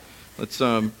Let's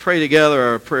pray together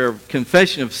our prayer of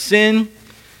confession of sin,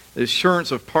 the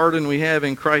assurance of pardon we have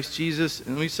in Christ Jesus.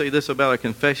 And we say this about a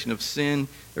confession of sin.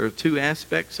 There are two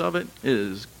aspects of it. It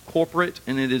is corporate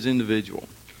and it is individual.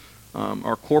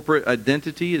 Our corporate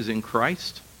identity is in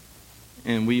Christ,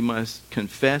 and we must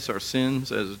confess our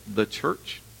sins as the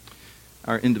church.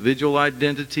 Our individual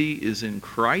identity is in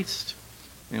Christ,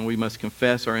 and we must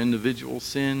confess our individual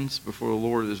sins before the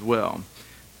Lord as well.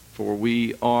 For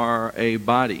we are a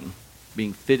body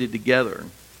being fitted together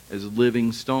as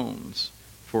living stones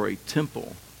for a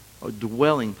temple, a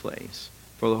dwelling place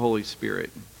for the Holy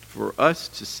Spirit. For us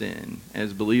to sin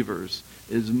as believers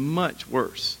is much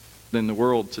worse than the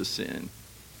world to sin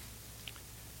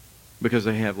because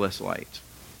they have less light.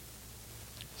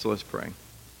 So let's pray.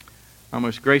 Our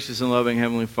most gracious and loving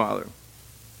Heavenly Father,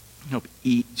 help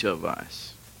each of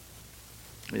us.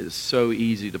 It is so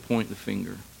easy to point the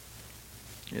finger.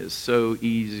 It is so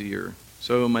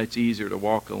much easier to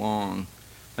walk along.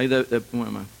 Like one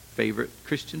of my favorite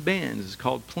Christian bands is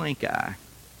called Plank Eye.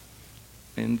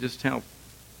 And just how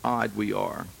odd we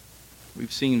are.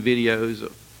 We've seen videos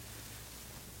of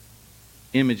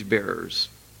image bearers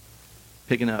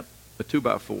picking up a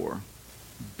 2x4,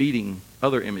 beating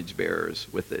other image bearers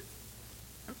with it.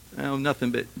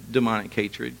 Nothing but demonic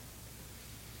hatred.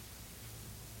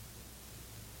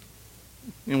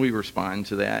 And we respond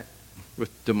to that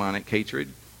with demonic hatred.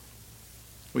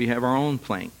 We have our own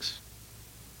planks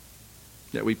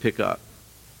that we pick up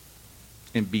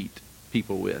and beat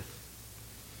people with.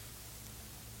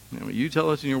 And what you tell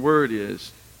us in your word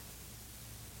is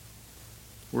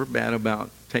we're bad about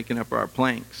taking up our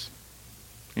planks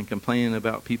and complaining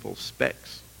about people's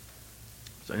specks.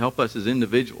 So help us as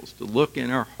individuals to look in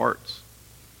our hearts.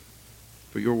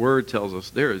 For your word tells us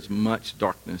there is much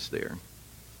darkness there.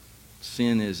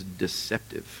 Sin is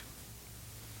deceptive.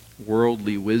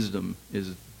 Worldly wisdom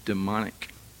is demonic.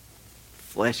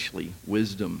 Fleshly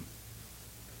wisdom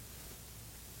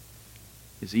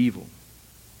is evil.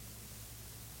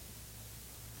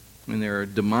 And there are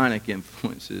demonic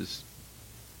influences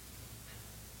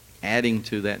adding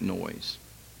to that noise.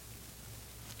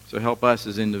 So help us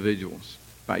as individuals,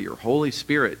 by your Holy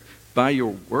Spirit, by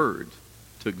your word,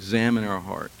 to examine our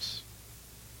hearts.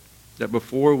 That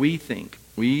before we think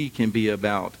we can be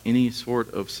about any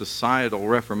sort of societal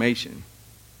reformation,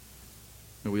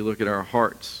 that we look at our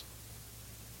hearts,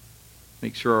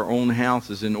 make sure our own house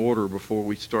is in order before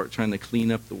we start trying to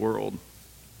clean up the world.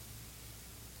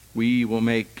 We will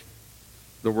make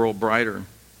the world brighter.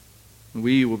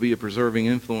 We will be a preserving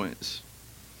influence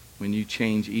when you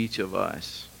change each of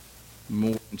us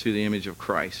more into the image of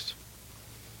Christ.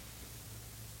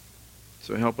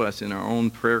 So help us in our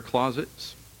own prayer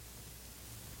closets,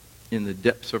 in the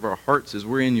depths of our hearts as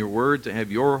we're in your word, to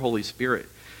have your Holy Spirit.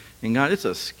 And God, it's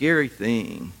a scary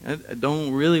thing. I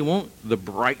don't really want the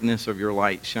brightness of your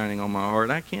light shining on my heart.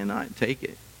 I cannot take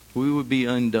it. We would be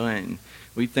undone.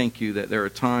 We thank you that there are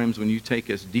times when you take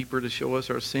us deeper to show us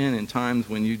our sin, and times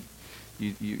when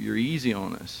you're easy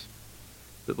on us.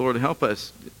 But Lord, help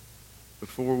us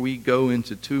before we go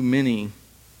into too many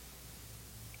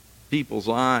people's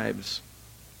lives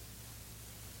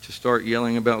to start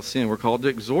yelling about sin. We're called to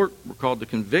exhort, we're called to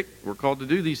convict, we're called to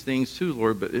do these things too,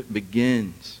 Lord, but it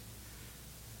begins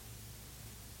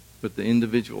with the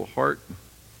individual heart,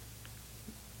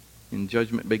 and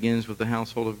judgment begins with the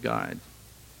household of God.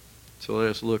 So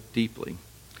let us look deeply.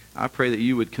 I pray that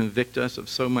you would convict us of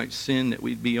so much sin that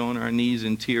we'd be on our knees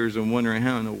in tears and wondering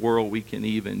how in the world we can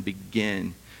even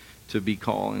begin to be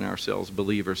calling ourselves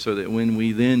believers, so that when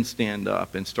we then stand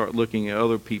up and start looking at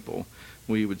other people,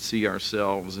 we would see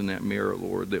ourselves in that mirror,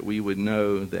 Lord, that we would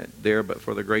know that there but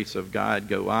for the grace of God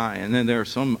go I. And then there are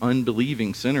some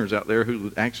unbelieving sinners out there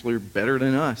who actually are better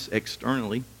than us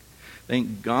externally.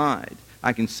 Thank God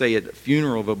I can say at the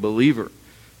funeral of a believer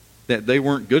that they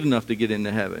weren't good enough to get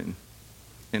into heaven,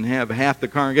 and have half the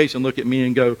congregation look at me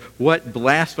and go, what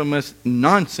blasphemous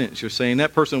nonsense you're saying.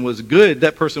 That person was good,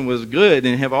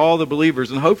 and have all the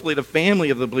believers and hopefully the family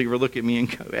of the believer look at me and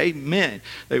go, amen.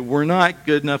 They were not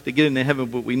good enough to get into heaven,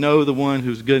 but we know the one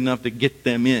who's good enough to get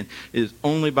them in. It is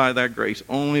only by thy grace,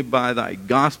 only by thy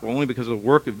gospel, only because of the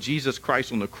work of Jesus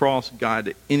Christ on the cross, God,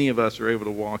 that any of us are able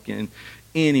to walk in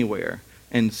anywhere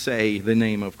and say the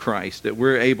name of Christ, that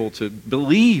we're able to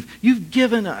believe. You've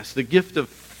given us the gift of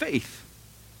faith.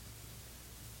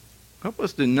 Help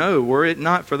us to know, were it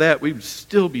not for that, we'd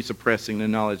still be suppressing the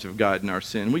knowledge of God in our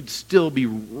sin. We'd still be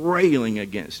railing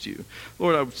against you.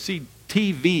 Lord, I see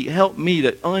TV. Help me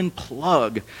to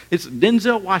unplug. It's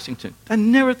Denzel Washington. I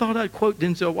never thought I'd quote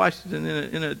Denzel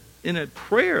Washington in a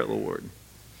prayer, Lord.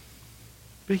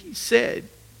 But he said,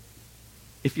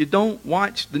 If you don't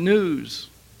watch the news,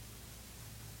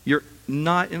 you're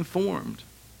not informed.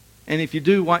 And if you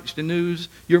do watch the news,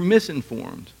 you're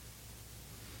misinformed.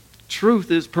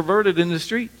 Truth is perverted in the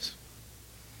streets.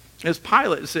 As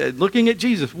Pilate said, looking at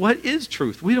Jesus, what is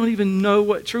truth? We don't even know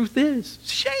what truth is.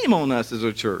 Shame on us as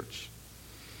a church.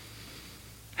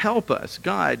 Help us,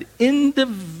 God,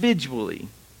 individually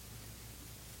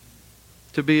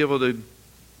to be able to,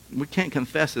 we can't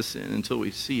confess a sin until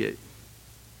we see it.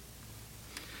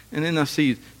 And then I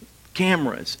see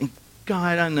cameras. And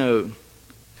God, I know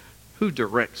who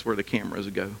directs where the cameras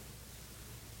go.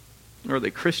 Are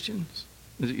they Christians?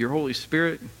 Is it your Holy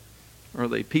Spirit? Or are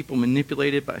they people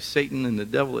manipulated by Satan and the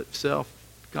devil itself?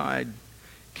 God,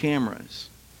 cameras.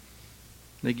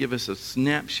 They give us a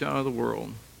snapshot of the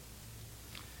world.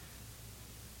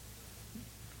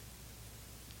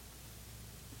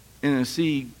 And I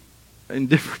see in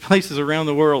different places around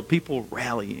the world people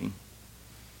rallying.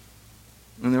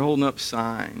 And they're holding up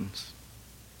signs.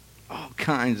 All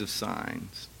kinds of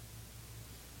signs.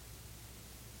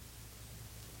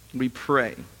 We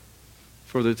pray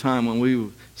for the time when we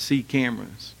will see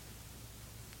cameras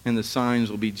and the signs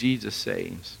will be Jesus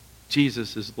saves.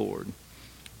 Jesus is Lord.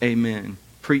 Amen.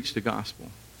 Preach the gospel.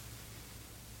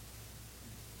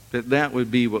 That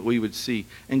would be what we would see.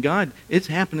 And God, it's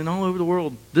happening all over the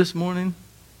world this morning.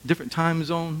 Different time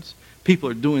zones. People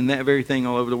are doing that very thing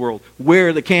all over the world. Where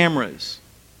are the cameras?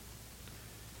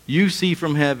 You see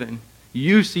from heaven.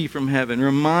 You see from heaven.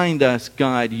 Remind us,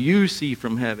 God, you see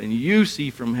from heaven. You see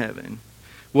from heaven.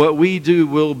 What we do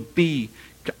will be,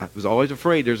 I was always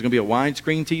afraid there's going to be a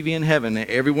widescreen TV in heaven and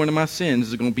every one of my sins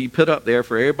is going to be put up there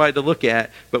for everybody to look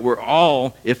at. But we're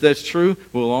all, if that's true,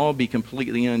 we'll all be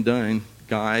completely undone,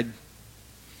 God.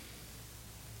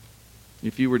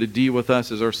 If you were to deal with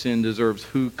us as our sin deserves,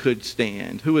 who could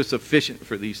stand? Who is sufficient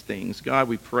for these things? God,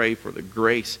 we pray for the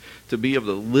grace to be able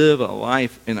to live a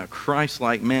life in a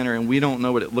Christ-like manner. And we don't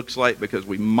know what it looks like because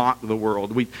we mock the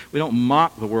world. We don't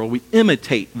mock the world. We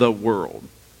imitate the world.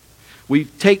 We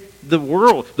take the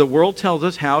world. The world tells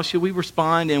us how should we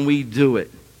respond, and we do it.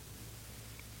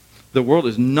 The world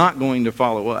is not going to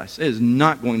follow us. It is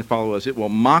not going to follow us. It will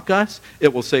mock us.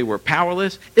 It will say we're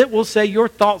powerless. It will say your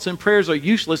thoughts and prayers are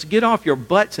useless. Get off your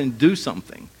butts and do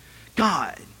something.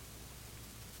 God,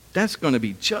 that's going to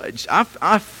be judged.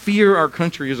 I fear our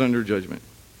country is under judgment.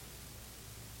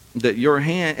 That your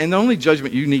hand, and the only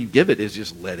judgment you need to give it is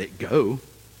just let it go.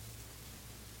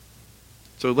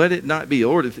 So let it not be.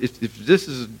 Lord, if this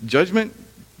is judgment,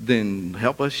 then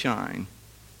help us shine.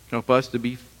 Help us to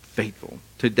be faithful.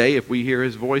 Today, if we hear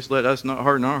his voice, let us not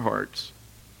harden our hearts.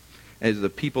 As the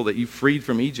people that you freed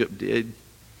from Egypt did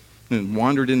and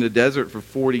wandered in the desert for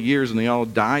 40 years and they all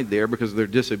died there because of their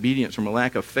disobedience from a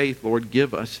lack of faith, Lord,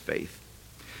 give us faith.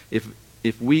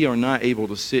 If we are not able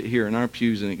to sit here in our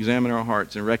pews and examine our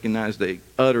hearts and recognize the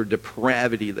utter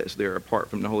depravity that's there apart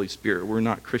from the Holy Spirit, we're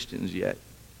not Christians yet.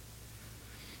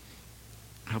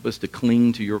 Help us to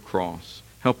cling to your cross.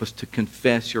 Help us to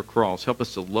confess your cross. Help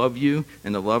us to love you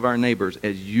and to love our neighbors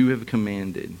as you have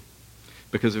commanded.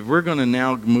 Because if we're going to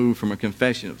now move from a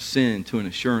confession of sin to an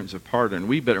assurance of pardon,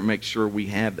 we better make sure we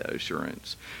have that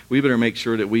assurance. We better make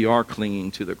sure that we are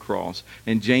clinging to the cross.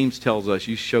 And James tells us,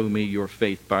 you show me your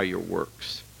faith by your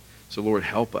works. So Lord,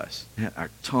 help us.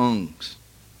 Our tongues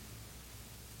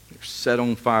are set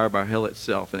on fire by hell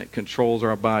itself, and it controls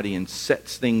our body and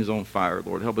sets things on fire.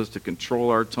 Lord, help us to control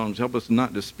our tongues. Help us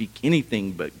not to speak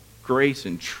anything but grace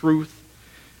and truth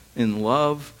and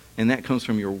love, and that comes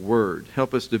from your word.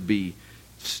 Help us to be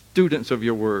students of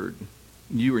your word.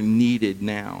 You are needed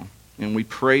now, and we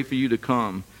pray for you to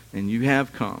come, and you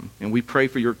have come, and we pray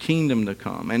for your kingdom to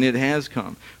come, and it has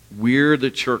come. We're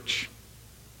the church.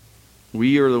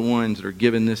 We are the ones that are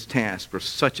given this task for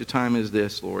such a time as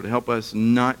this, Lord. Help us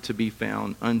not to be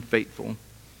found unfaithful.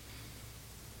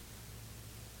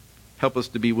 Help us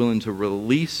to be willing to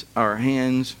release our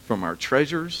hands from our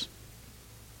treasures,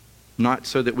 not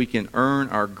so that we can earn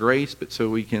our grace, but so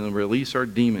we can release our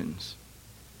demons.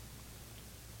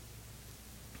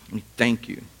 We thank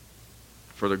you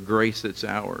for the grace that's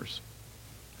ours,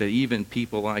 that even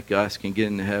people like us can get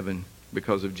into heaven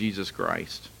because of Jesus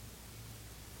Christ.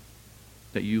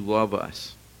 That you love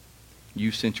us.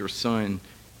 You sent your Son.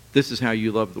 This is how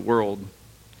you love the world.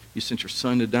 You sent your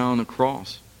Son to die on the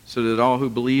cross so that all who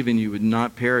believe in you would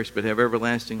not perish but have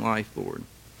everlasting life, Lord.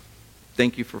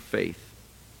 Thank you for faith.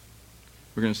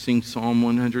 We're going to sing Psalm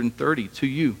 130 to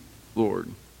you,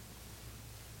 Lord.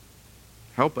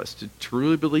 Help us to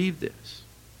truly believe this.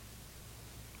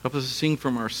 Help us to sing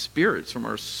from our spirits, from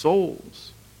our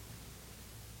souls.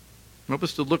 Help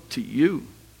us to look to you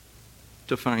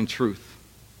to find truth.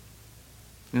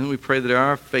 And we pray that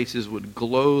our faces would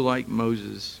glow like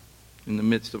Moses in the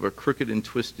midst of a crooked and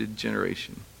twisted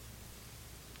generation.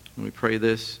 And we pray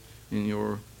this in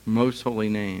your most holy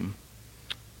name.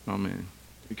 Amen.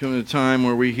 We come to a time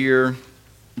where we hear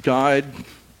God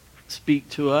speak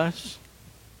to us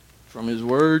from His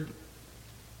Word.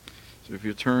 So if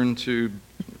you turn to,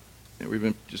 we've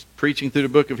been just preaching through the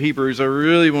book of Hebrews. I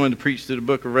really wanted to preach through the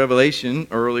book of Revelation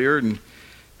earlier and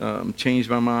changed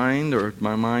my mind, or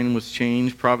my mind was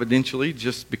changed providentially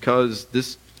just because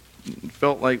this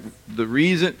felt like the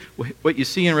reason. What you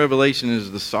see in Revelation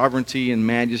is the sovereignty and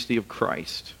majesty of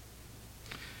Christ.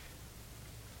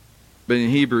 But in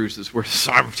Hebrews is where the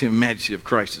sovereignty and majesty of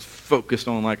Christ is focused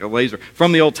on like a laser.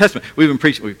 From the Old Testament, we've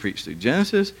preached through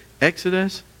Genesis,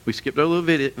 Exodus, we skipped over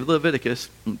Leviticus,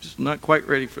 I'm just not quite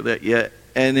ready for that yet,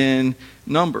 and then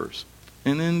Numbers,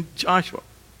 and then Joshua.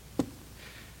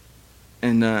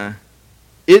 And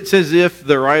it's as if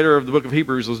the writer of the book of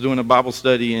Hebrews was doing a Bible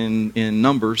study in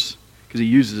Numbers, because he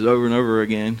uses it over and over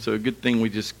again. So a good thing we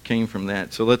just came from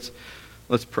that. So let's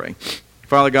pray.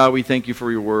 Father God, we thank you for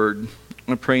your word.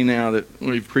 I pray now that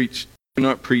we've preached, do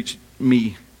not preach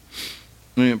me.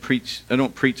 I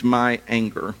don't preach my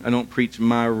anger. I don't preach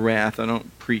my wrath. I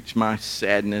don't preach my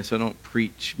sadness. I don't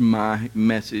preach my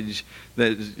message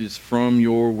that is from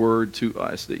your word to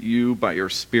us. That you, by your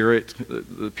Spirit,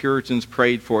 the Puritans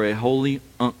prayed for a holy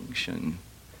unction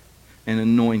and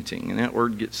anointing. And that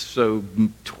word gets so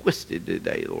twisted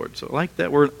today, Lord. So I like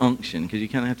that word unction, because you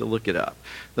kind of have to look it up.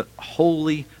 The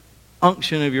holy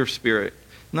unction of your Spirit.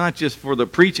 Not just for the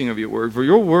preaching of your word, for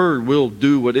your word will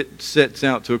do what it sets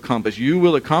out to accomplish. You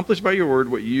will accomplish by your word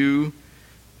what you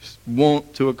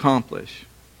want to accomplish.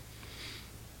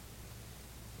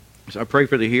 So I pray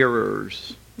for the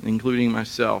hearers, including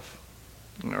myself,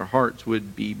 and our hearts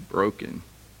would be broken.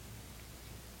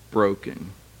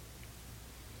 Broken.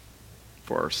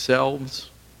 For ourselves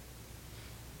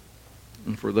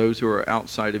and for those who are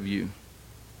outside of you.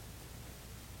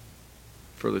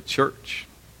 For the church.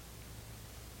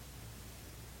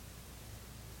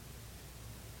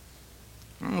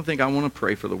 I don't think I want to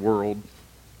pray for the world.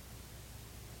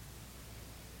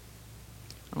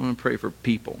 I want to pray for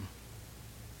people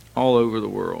all over the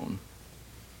world.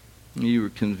 You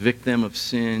would convict them of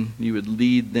sin. You would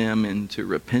lead them into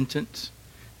repentance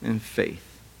and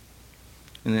faith.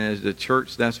 And as the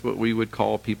church, that's what we would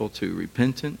call people to: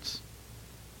 repentance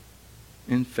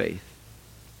and faith.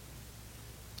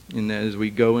 And as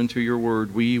we go into your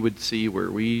word, we would see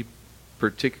where we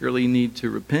particularly need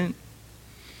to repent,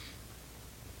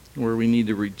 where we need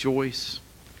to rejoice,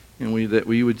 and that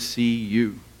we would see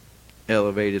you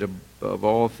elevated above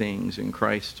all things. In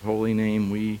Christ's holy name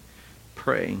we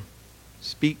pray.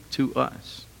 Speak to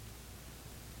us.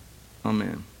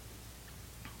 Amen.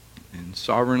 And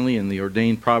sovereignly, in the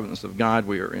ordained providence of God,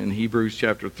 we are in Hebrews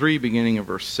chapter 3, beginning of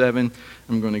verse 7.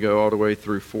 I'm going to go all the way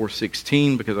through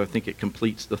 4:16 because I think it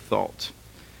completes the thought.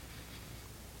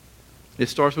 It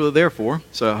starts with a therefore,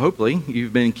 so hopefully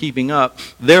you've been keeping up.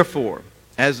 Therefore,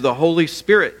 as the Holy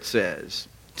Spirit says,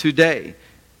 today,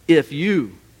 if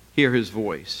you hear his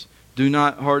voice, do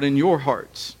not harden your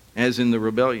hearts, as in the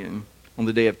rebellion on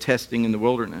the day of testing in the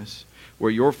wilderness,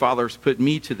 where your fathers put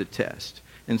me to the test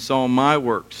and saw my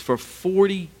works for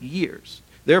 40 years.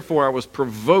 Therefore I was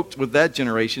provoked with that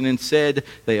generation and said,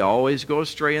 they always go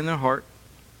astray in their heart.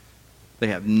 They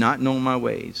have not known my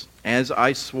ways. As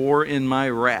I swore in my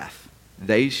wrath,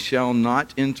 they shall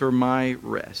not enter my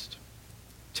rest.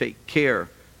 Take care,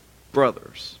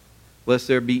 brothers, lest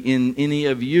there be in any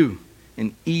of you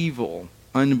an evil,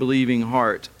 unbelieving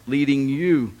heart, leading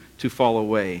you to fall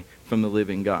away from the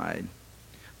living God.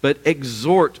 But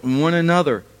exhort one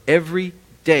another every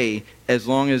day, as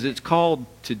long as it's called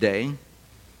today,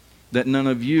 that none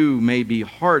of you may be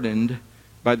hardened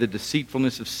by the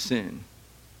deceitfulness of sin.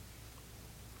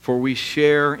 For we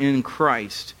share in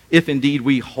Christ, if indeed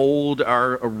we hold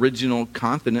our original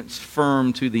confidence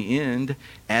firm to the end,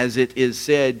 as it is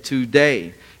said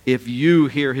today, if you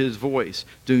hear his voice,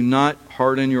 do not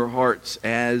harden your hearts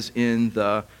as in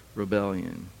the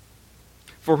rebellion.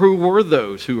 For who were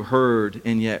those who heard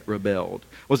and yet rebelled?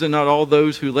 Was it not all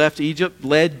those who left Egypt,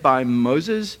 led by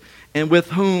Moses? And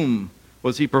with whom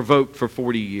was he provoked for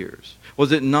 40 years?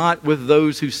 Was it not with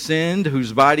those who sinned,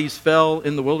 whose bodies fell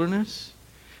in the wilderness?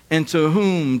 And to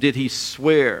whom did he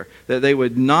swear that they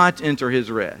would not enter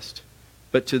his rest,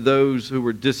 but to those who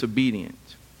were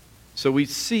disobedient? So we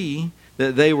see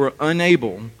that they were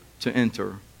unable to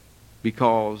enter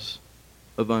because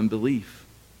of unbelief.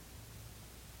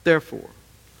 Therefore,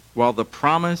 while the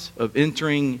promise of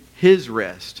entering his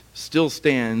rest still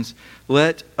stands,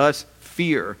 let us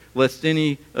fear, lest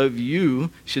any of you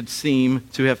should seem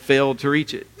to have failed to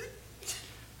reach it.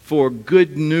 For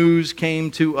good news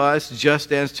came to us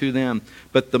just as to them.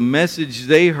 But the message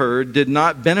they heard did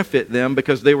not benefit them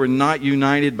because they were not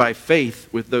united by faith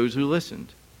with those who listened.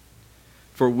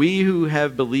 For we who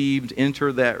have believed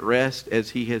enter that rest, as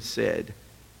he has said,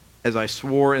 as I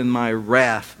swore in my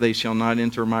wrath, they shall not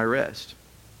enter my rest.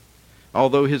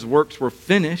 Although his works were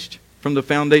finished from the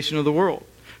foundation of the world.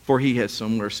 For he has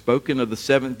somewhere spoken of the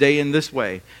seventh day in this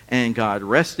way, and God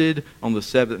rested on the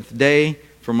seventh day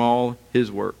from all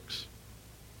his works.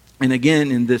 And again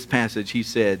in this passage he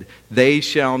said, they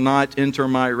shall not enter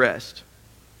my rest.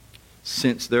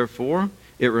 Since therefore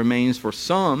it remains for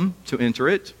some to enter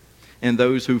it, and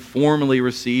those who formerly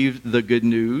received the good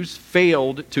news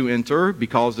failed to enter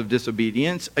because of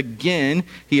disobedience, again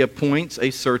he appoints a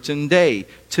certain day,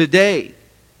 today,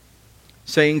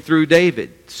 saying through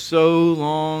David, so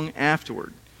long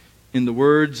afterward, in the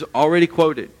words already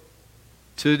quoted,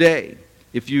 today,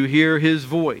 if you hear his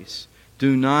voice,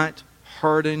 do not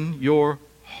harden your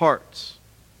hearts.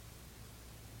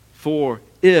 For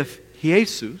if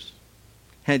Jesus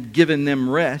had given them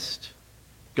rest,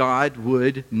 God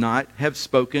would not have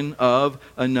spoken of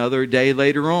another day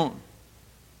later on.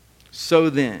 So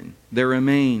then, there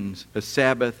remains a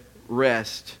Sabbath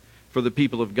rest for the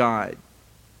people of God.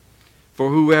 For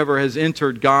whoever has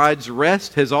entered God's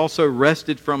rest has also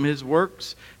rested from his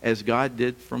works, as God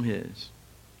did from his.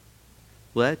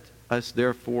 Let us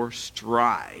therefore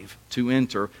strive to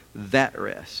enter that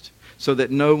rest, so that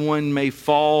no one may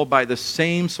fall by the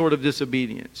same sort of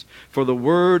disobedience. For the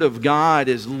word of God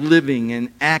is living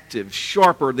and active,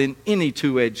 sharper than any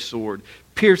two-edged sword,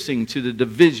 piercing to the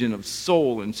division of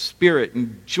soul and spirit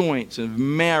and joints and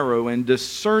marrow, and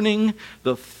discerning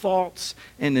the thoughts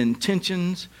and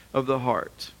intentions of the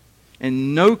heart.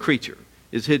 And no creature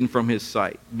is hidden from his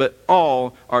sight, but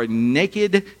all are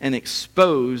naked and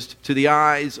exposed to the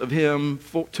eyes of him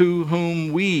to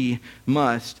whom we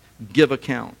must give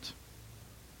account.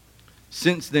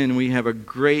 Since then we have a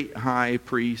great high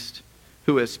priest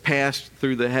who has passed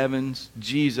through the heavens,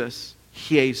 Jesus,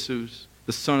 Jesus,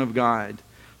 the Son of God.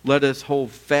 Let us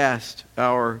hold fast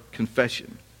our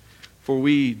confession. For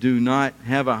we do not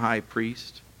have a high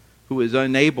priest who is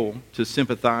unable to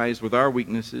sympathize with our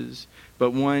weaknesses,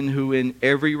 but one who in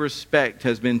every respect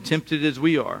has been tempted as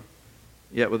we are,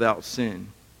 yet without sin.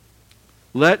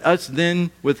 Let us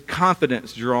then with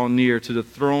confidence draw near to the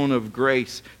throne of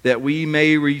grace, that we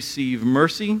may receive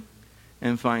mercy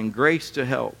and find grace to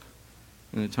help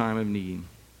in the time of need.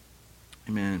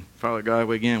 Amen. Father God,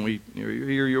 again, we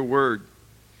hear your word.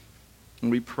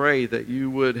 And we pray that you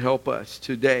would help us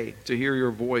today to hear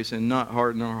your voice and not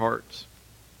harden our hearts.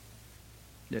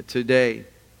 That today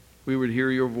we would hear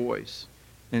your voice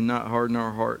and not harden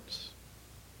our hearts.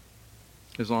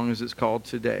 As long as it's called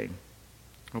today.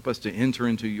 Help us to enter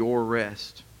into your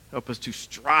rest. Help us to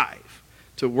strive,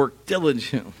 to work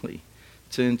diligently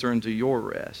to enter into your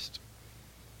rest.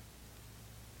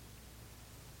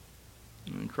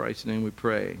 In Christ's name we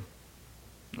pray.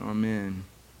 Amen.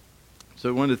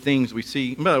 So one of the things we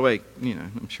see, and by the way,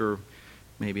 I'm sure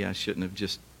maybe I shouldn't have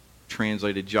just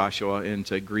translated Joshua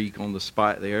into Greek on the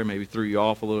spot there. Maybe threw you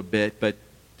off a little bit, but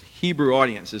Hebrew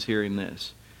audience is hearing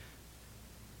this.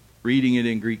 Reading it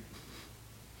in Greek.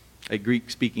 A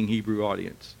Greek-speaking Hebrew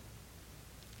audience.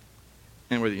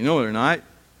 And whether you know it or not,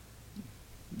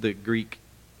 the Greek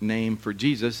name for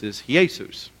Jesus is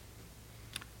Jesus.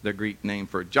 The Greek name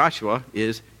for Joshua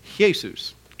is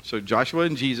Jesus. So Joshua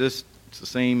and Jesus, it's the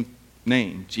same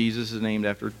name. Jesus is named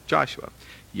after Joshua.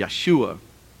 Yeshua,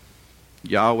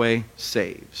 Yahweh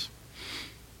saves.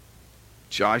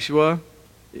 Joshua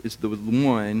is the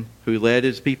one who led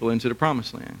his people into the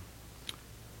promised land.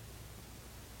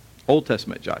 Old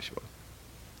Testament Joshua.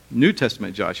 New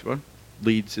Testament Joshua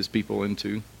leads his people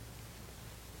into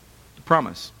the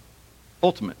promise,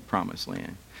 ultimate promised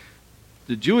land.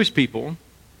 The Jewish people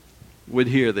would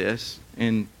hear this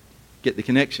and get the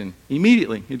connection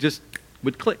immediately. It just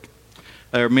would click.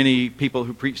 There are many people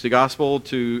who preach the gospel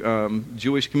to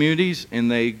Jewish communities,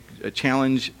 and they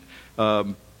challenge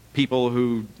people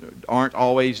who aren't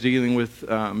always dealing with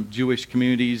Jewish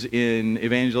communities in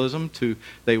evangelism.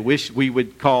 They wish we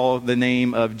would call the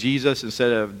name of Jesus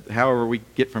instead of however we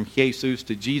get from Jesus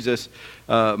to Jesus,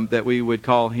 that we would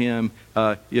call him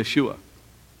Yeshua.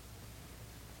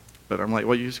 But I'm like,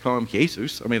 well, you just call him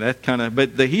Jesus. I mean, that kind of.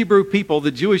 But the Hebrew people, the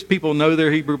Jewish people, know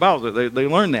their Hebrew Bibles. They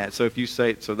learn that. So if you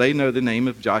say, so they know the name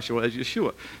of Joshua as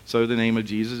Yeshua. So the name of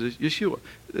Jesus is Yeshua.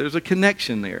 There's a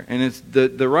connection there, and it's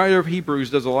the writer of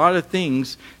Hebrews does a lot of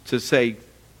things to say.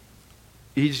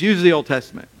 He's used the Old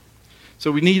Testament,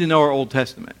 so we need to know our Old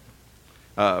Testament.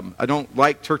 I don't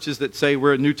like churches that say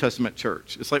we're a New Testament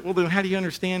church. It's like, well, then how do you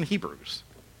understand Hebrews?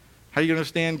 How do you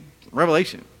understand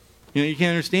Revelation? You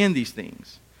can't understand these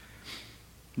things.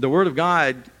 The Word of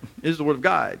God is the Word of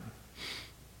God.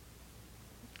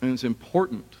 And it's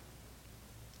important.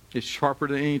 It's sharper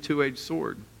than any two-edged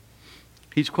sword.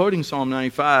 He's quoting Psalm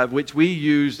 95, which we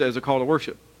used as a call to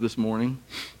worship this morning,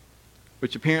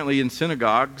 which apparently in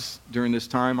synagogues during this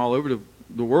time all over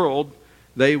the world,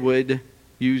 they would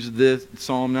use this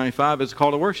Psalm 95 as a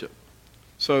call to worship.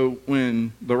 So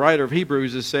when the writer of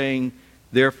Hebrews is saying,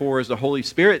 therefore, as the Holy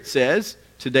Spirit says,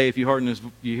 today if you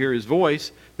hear His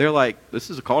voice, they're like, this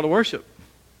is a call to worship.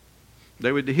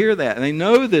 They would hear that. And they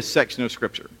know this section of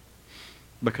Scripture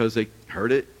because they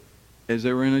heard it as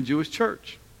they were in a Jewish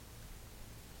church.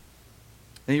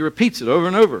 And he repeats it over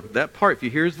and over. That part, if you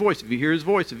hear His voice, if you hear His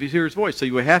voice, if you hear His voice. So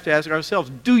you would have to ask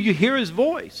ourselves, do you hear His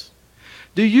voice?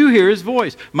 Do you hear His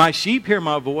voice? My sheep hear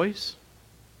my voice,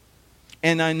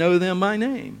 and I know them by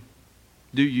name.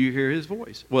 Do you hear His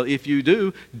voice? Well, if you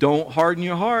do, don't harden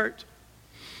your heart.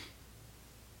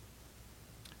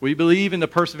 We believe in the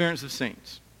perseverance of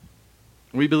saints.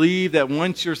 We believe that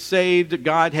once you're saved,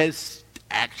 God has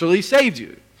actually saved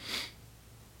you.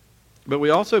 But we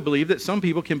also believe that some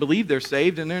people can believe they're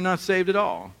saved and they're not saved at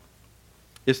all.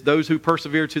 It's those who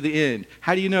persevere to the end.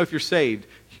 How do you know if you're saved?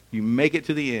 You make it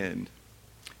to the end.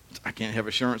 I can't have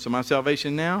assurance of my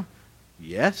salvation now.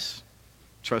 Yes,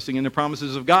 trusting in the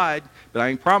promises of God. But I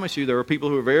can promise you there are people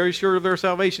who are very sure of their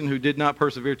salvation who did not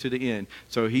persevere to the end.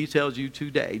 So He tells you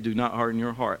today, do not harden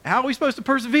your heart. How are we supposed to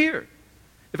persevere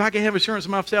if I can have assurance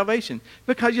of my salvation?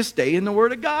 Because you stay in the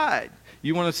Word of God.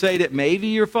 You want to say that maybe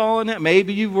you're falling out,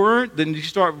 maybe you weren't, then you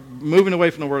start moving away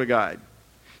from the Word of God.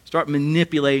 Start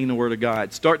manipulating the Word of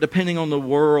God. Start depending on the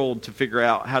world to figure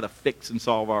out how to fix and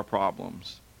solve our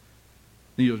problems.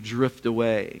 You'll drift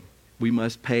away. We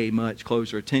must pay much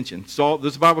closer attention. So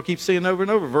this Bible keeps saying over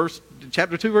and over,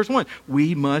 chapter 2, verse 1.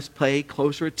 We must pay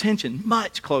closer attention,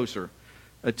 much closer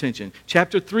attention.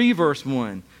 Chapter 3, verse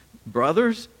 1.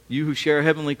 Brothers, you who share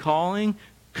heavenly calling,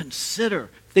 consider,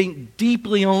 think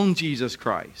deeply on Jesus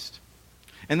Christ.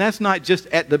 And that's not just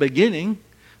at the beginning.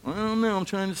 Well, I don't know, I'm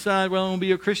trying to decide whether I'm going to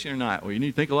be a Christian or not. Well, you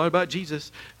need to think a lot about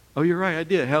Jesus. Oh, you're right, I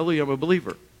did. Hallelujah, I'm a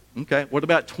believer. Okay, what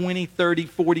about 20, 30,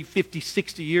 40, 50,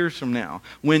 60 years from now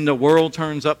when the world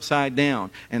turns upside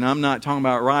down? And I'm not talking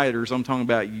about rioters, I'm talking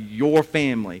about your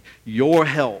family, your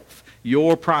health,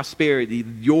 your prosperity,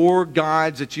 your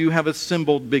gods that you have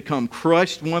assembled become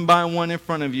crushed one by one in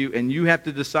front of you, and you have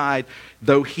to decide,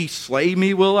 though He slay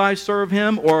me, will I serve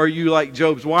Him? Or are you like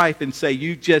Job's wife and say,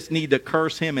 you just need to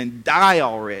curse him and die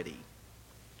already?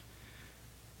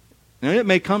 Now, it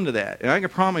may come to that. And I can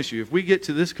promise you, if we get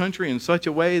to this country in such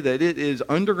a way that it is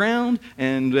underground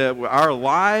and our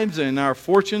lives and our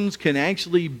fortunes can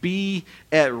actually be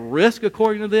at risk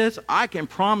according to this, I can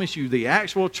promise you the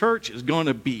actual church is going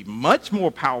to be much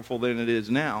more powerful than it is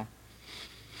now.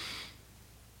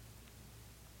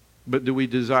 But do we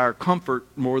desire comfort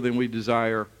more than we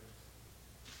desire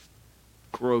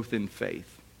growth in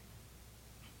faith?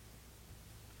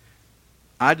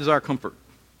 I desire comfort.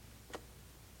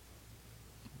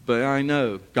 But I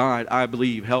know, God, I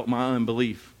believe, help my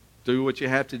unbelief. Do what you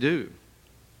have to do.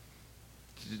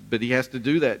 But He has to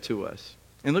do that to us.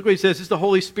 And look what He says. It's the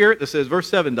Holy Spirit that says, verse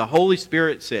 7, the Holy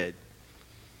Spirit said.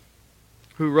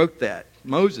 Who wrote that?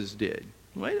 Moses did.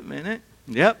 Wait a minute.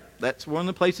 Yep, that's one of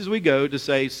the places we go to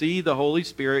say, see, the Holy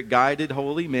Spirit guided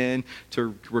holy men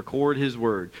to record His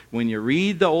Word. When you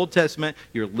read the Old Testament,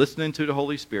 you're listening to the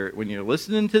Holy Spirit. When you're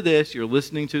listening to this, you're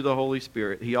listening to the Holy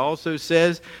Spirit. He also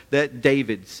says that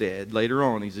David said later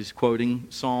on. He's quoting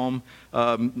Psalm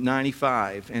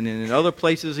 95. And then in other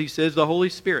places he says the Holy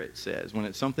Spirit says, when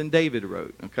it's something David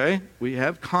wrote. Okay? We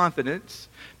have confidence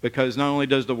because not only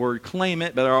does the Word claim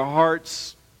it, but our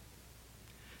hearts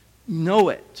know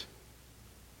it.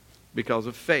 Because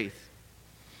of faith.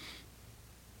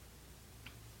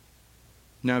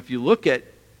 Now, if you look at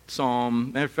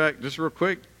matter of fact, just real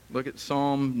quick, look at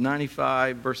Psalm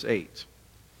 95, verse 8.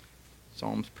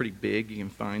 Psalm's pretty big. You can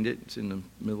find it. It's in the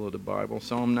middle of the Bible.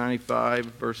 Psalm 95,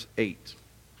 verse 8.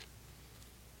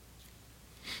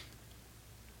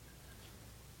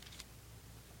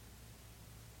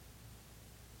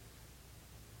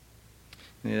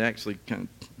 And it actually kind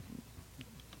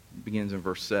of begins in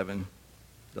verse 7.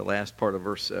 The last part of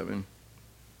verse 7.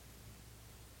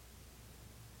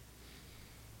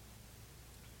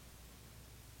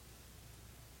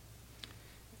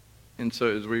 And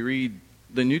so as we read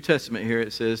the New Testament here,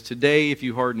 it says, today if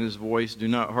you harden His voice, do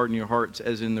not harden your hearts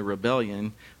as in the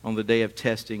rebellion on the day of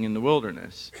testing in the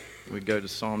wilderness. We go to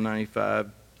Psalm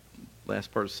 95,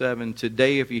 Last part of 7.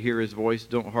 Today, if you hear his voice,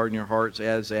 don't harden your hearts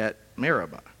as at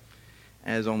Meribah,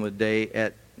 as on the day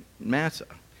at Massah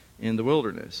in the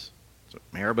wilderness. So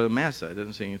Meribah and Massah. It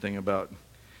doesn't say anything about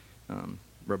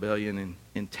rebellion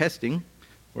and testing,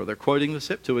 or they're quoting the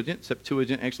Septuagint.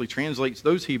 Septuagint actually translates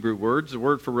those Hebrew words. The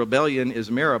word for rebellion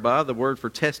is Meribah. The word for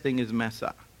testing is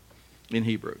Massah in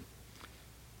Hebrew.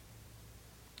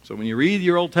 So when you read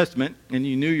your Old Testament and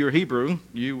you knew your Hebrew,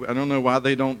 I don't know why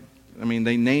they don't. I mean,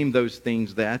 they name those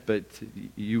things that, but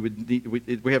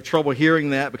we have trouble hearing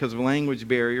that because of language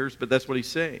barriers, but that's what he's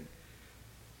saying.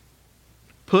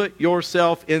 Put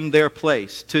yourself in their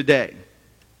place today.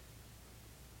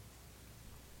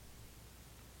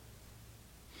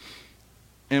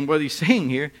 And what he's saying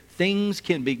here, things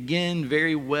can begin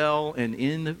very well and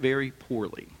end very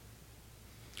poorly.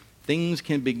 Things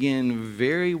can begin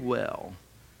very well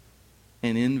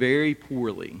and end very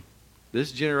poorly.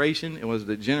 This generation, it was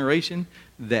the generation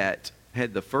that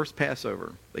had the first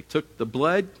Passover. They took the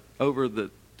blood over the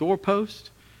doorpost.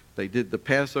 They did the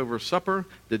Passover supper.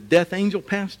 The death angel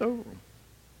passed over them.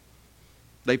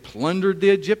 They plundered the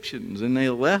Egyptians and they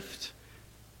left.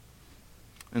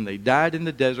 And they died in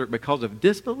the desert because of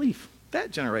disbelief.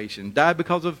 That generation died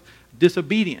because of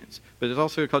disobedience. But it's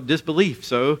also called disbelief.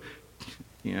 So,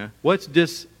 what's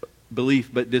disbelief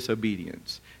but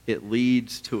disobedience? It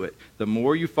leads to it. The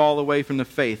more you fall away from the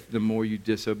faith, the more you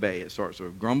disobey. It starts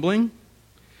with grumbling.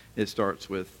 It starts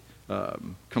with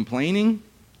complaining.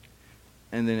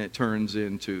 And then it turns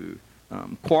into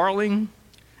quarreling.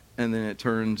 And then it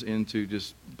turns into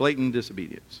just blatant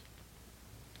disobedience.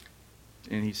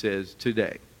 And he says,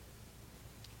 today,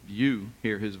 you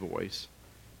hear his voice.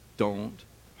 Don't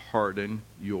harden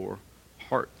your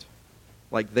heart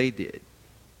like they did.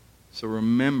 So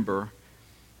remember,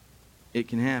 it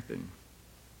can happen.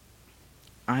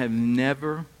 I have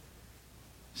never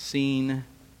seen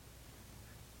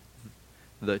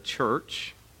the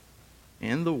church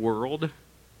and the world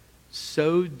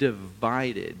so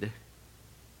divided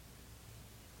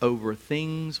over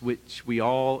things which we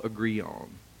all agree on.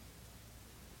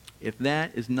 If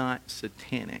that is not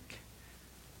satanic,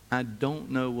 I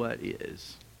don't know what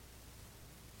is.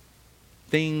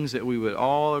 Things that we would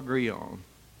all agree on.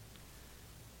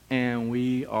 And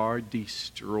we are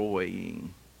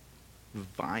destroying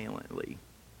violently.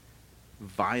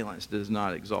 Violence does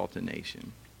not exalt a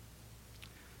nation.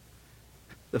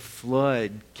 The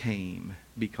flood came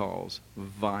because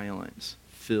violence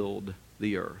filled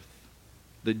the earth.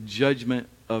 The judgment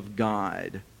of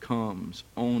God comes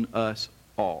on us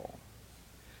all.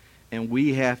 And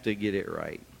we have to get it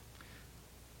right.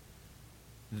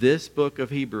 This book of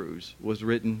Hebrews was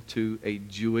written to a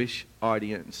Jewish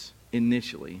audience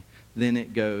initially. Then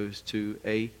it goes to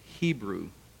a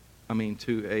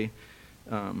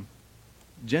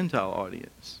Gentile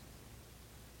audience.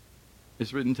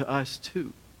 It's written to us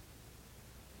too.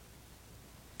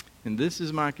 And this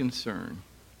is my concern.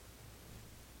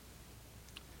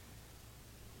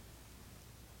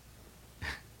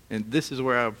 And this is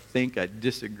where I think I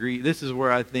disagree. This is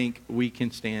where I think we can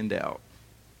stand out.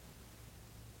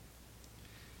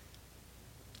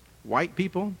 White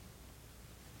people,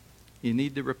 you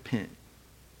need to repent.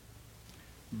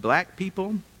 Black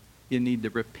people, you need to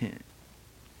repent.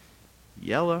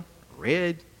 Yellow,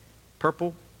 red,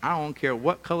 purple, I don't care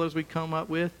what colors we come up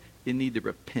with, you need to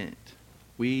repent.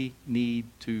 We need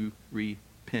to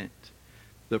repent.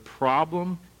 The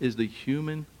problem is the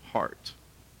human heart.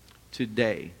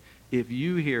 Today, if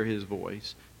you hear his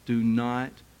voice, do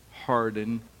not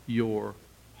harden your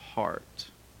heart.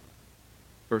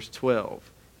 Verse 12,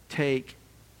 take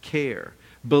care.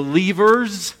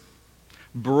 Believers,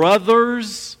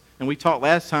 brothers, and we talked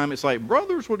last time, it's like,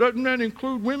 brothers, well, doesn't that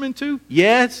include women too?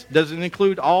 Yes. Does it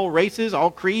include all races,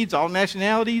 all creeds, all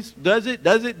nationalities? Does it?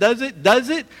 Does it? Does it? Does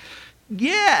it?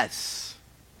 Yes.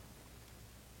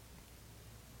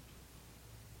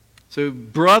 So,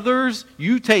 brothers,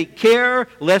 you take care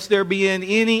lest there be in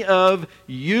any of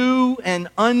you an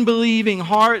unbelieving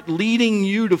heart leading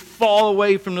you to fall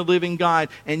away from the living God,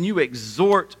 and you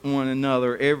exhort one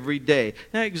another every day.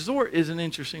 Now, exhort is an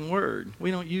interesting word.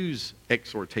 We don't use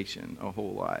exhortation a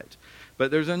whole lot. But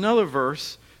there's another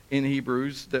verse in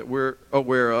Hebrews that we're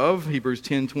aware of, Hebrews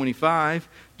 10:25.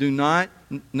 Do not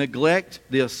neglect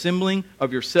the assembling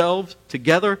of yourselves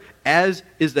together, as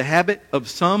is the habit of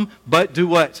some, but do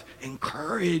what?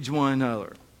 Encourage one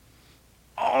another.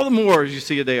 All the more as you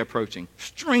see a day approaching.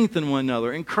 Strengthen one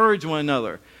another. Encourage one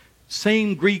another.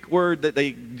 Same Greek word that they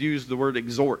use the word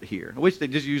exhort here. I wish they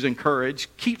just use encourage.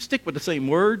 Stick with the same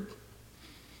word.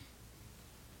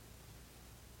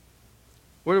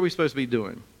 What are we supposed to be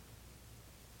doing?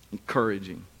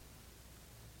 Encouraging.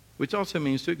 which also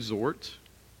means to exhort,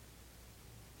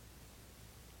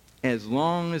 as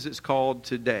long as it's called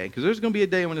today. Because there's going to be a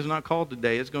day when it's not called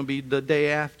today. It's going to be the day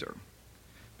after.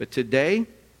 But today,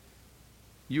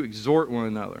 you exhort one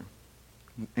another.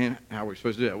 And how we're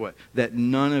supposed to do that? What? That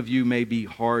none of you may be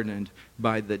hardened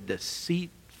by the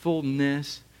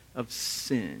deceitfulness of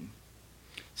sin.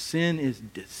 Sin is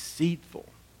deceitful.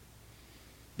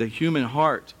 The human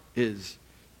heart is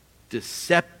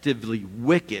deceptively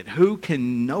wicked. Who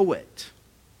can know it?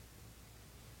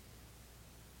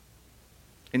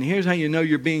 And here's how you know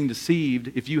you're being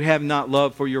deceived: if you have not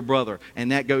love for your brother.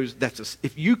 And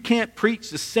if you can't preach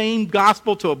the same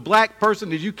gospel to a black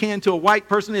person as you can to a white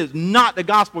person, it is not the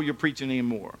gospel you're preaching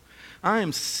anymore. I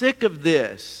am sick of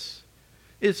this.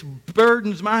 It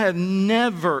burdens me. I have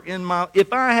never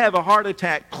if I have a heart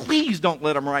attack, please don't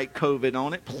let them write COVID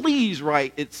on it. Please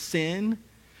write it's sin.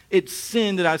 It's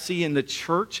sin that I see in the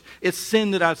church. It's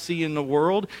sin that I see in the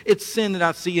world. It's sin that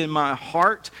I see in my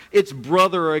heart. It's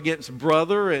brother against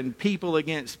brother and people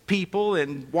against people,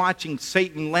 and watching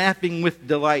Satan laughing with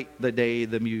delight the day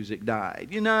the music died.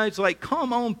 You know, it's like,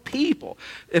 come on, people.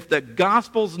 If the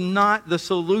gospel's not the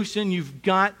solution, you've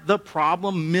got the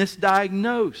problem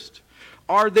misdiagnosed.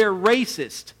 Are there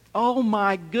racists? Oh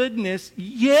my goodness,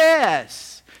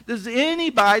 yes. Does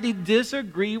anybody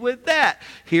disagree with that?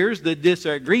 Here's the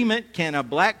disagreement. Can a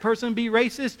black person be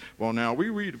racist? Well, now we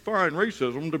redefine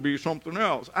racism to be something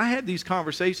else. I had these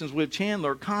conversations with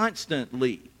Chandler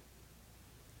constantly,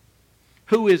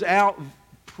 who is out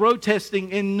protesting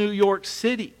in New York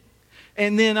City.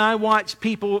 And then I watch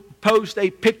people post a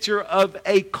picture of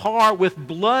a car with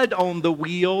blood on the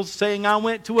wheels saying, I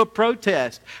went to a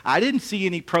protest. I didn't see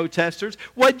any protesters.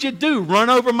 What'd you do, run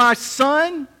over my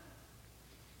son?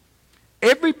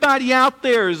 Everybody out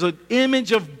there is an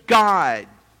image of God.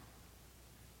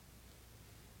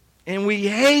 And we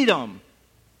hate them.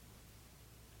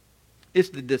 It's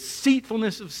the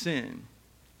deceitfulness of sin.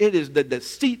 It is the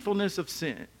deceitfulness of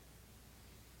sin.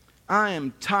 I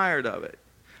am tired of it.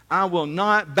 I will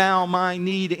not bow my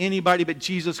knee to anybody but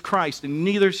Jesus Christ, and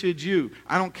neither should you.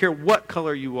 I don't care what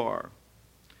color you are.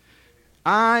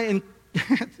 I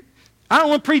don't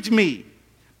want to preach me,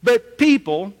 but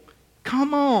people,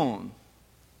 come on.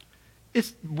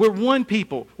 We're one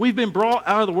people. We've been brought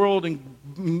out of the world and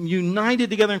united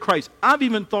together in Christ. I've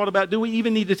even thought about, do we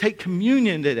even need to take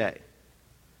communion today?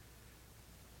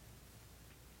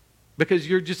 Because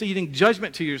you're just eating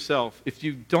judgment to yourself if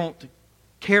you don't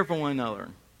care for one another.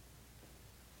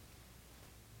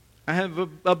 I have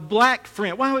a black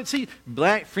friend. Why would see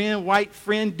black friend, white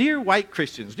friend, dear white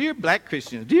Christians, dear black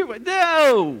Christians,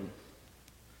 no!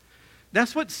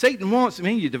 That's what Satan wants. I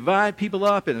mean, you divide people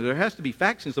up, and there has to be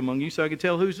factions among you so I can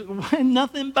tell who's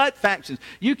nothing but factions.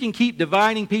 You can keep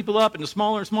dividing people up into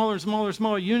smaller and smaller and smaller and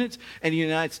smaller units, and the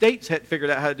United States had figured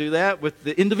out how to do that with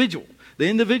the individual. The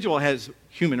individual has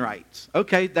human rights.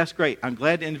 Okay, that's great. I'm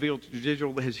glad the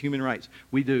individual has human rights.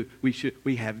 We do.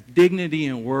 We have dignity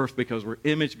and worth because we're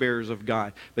image bearers of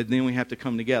God. But then we have to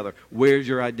come together. Where's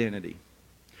your identity?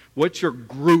 What's your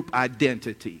group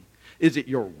identity? Is it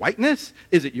your whiteness?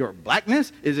 Is it your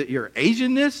blackness? Is it your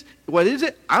Asianness? What is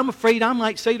it? I'm afraid I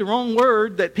might say the wrong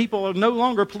word that people are no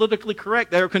longer politically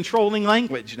correct. They're controlling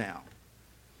language now.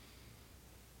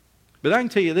 But I can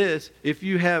tell you this, if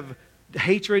you have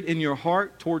hatred in your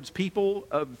heart towards people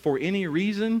for any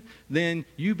reason, then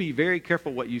you be very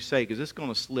careful what you say because it's going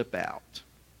to slip out.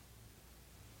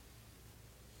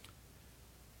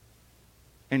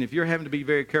 And if you're having to be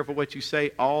very careful what you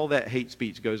say, all that hate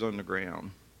speech goes on the ground.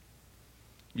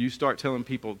 You start telling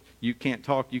people you can't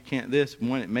talk, you can't this.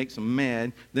 One, it makes them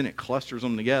mad. Then it clusters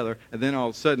them together. And then all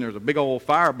of a sudden there's a big old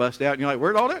fire bust out. And you're like,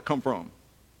 where'd all that come from?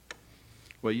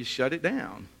 Well, you shut it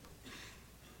down.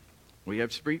 We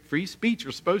have free speech.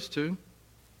 We're supposed to.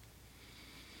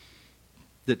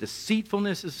 The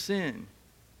deceitfulness of sin.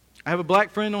 I have a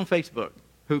black friend on Facebook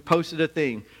who posted a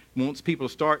thing. Wants people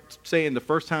to start saying the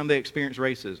first time they experienced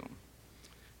racism.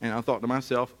 And I thought to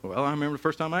myself, well, I remember the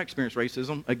first time I experienced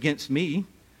racism against me.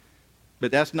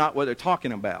 But that's not what they're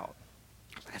talking about.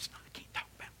 I can't talk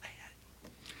about that.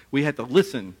 We have to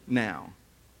listen now.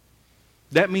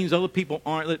 That means other people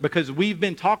aren't, because we've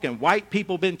been talking, white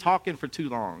people been talking for too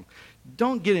long.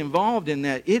 Don't get involved in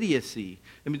that idiocy.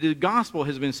 I mean, the gospel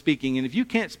has been speaking, and if you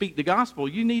can't speak the gospel,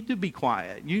 you need to be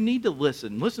quiet. You need to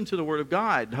listen. Listen to the word of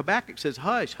God. Habakkuk says,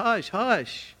 hush, hush,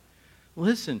 hush.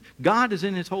 Listen, God is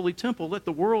in his holy temple. Let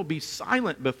the world be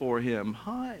silent before him.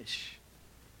 Hush.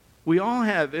 We all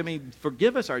have,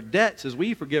 forgive us our debts as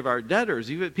we forgive our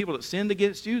debtors. Even people that sinned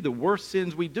against you, the worst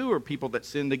sins we do are people that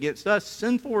sinned against us.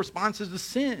 Sinful responses to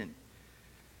sin.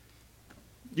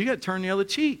 You got to turn the other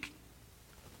cheek.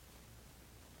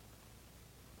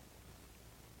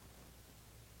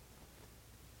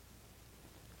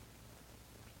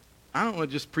 I don't want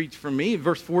to just preach for me.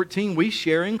 Verse 14, we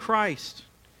share in Christ.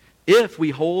 If we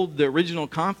hold the original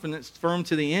confidence firm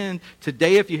to the end,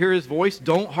 today if you hear his voice,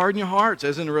 don't harden your hearts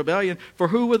as in the rebellion. For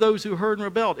who were those who heard and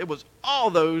rebelled? It was all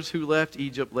those who left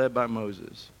Egypt led by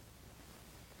Moses.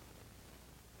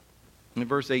 In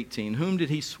verse 18, whom did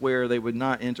he swear they would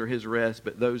not enter his rest,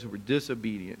 but those who were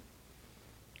disobedient?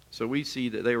 So we see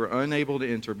that they were unable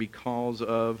to enter because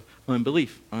of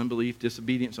unbelief. Unbelief,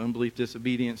 disobedience, unbelief,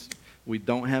 disobedience. We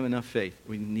don't have enough faith.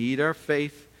 We need our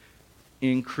faith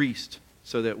increased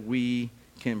so that we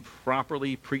can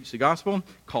properly preach the gospel,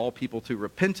 call people to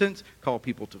repentance, call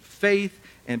people to faith,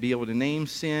 and be able to name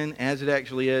sin as it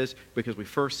actually is, because we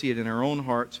first see it in our own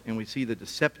hearts, and we see the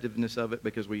deceptiveness of it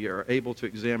because we are able to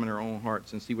examine our own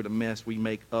hearts and see what a mess we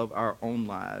make of our own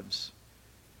lives.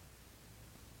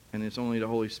 And it's only the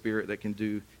Holy Spirit that can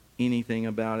do anything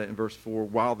about it. In verse 4,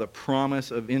 while the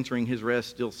promise of entering his rest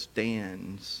still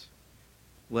stands,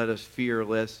 let us fear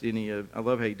lest any of, I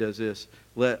love how he does this,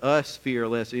 let us fear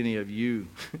lest any of you,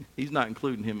 he's not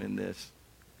including him in this,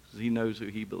 because he knows who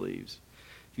he believes.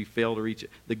 If you fail to reach it.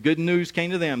 The good news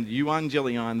came to them, the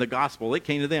euangelion, the gospel, it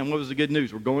came to them. What was the good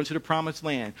news? We're going to the promised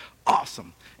land.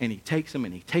 Awesome. And he takes them,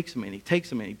 and he takes them, and he takes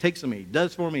them, and he takes them, and he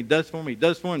does for me, he does for me, he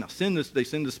does for me. They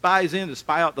send the spies in to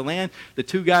spy out the land. The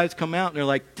two guys come out, and they're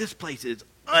like, this place is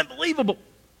unbelievable.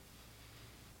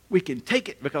 We can take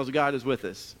it because God is with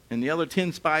us. And the other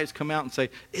 10 spies come out and say,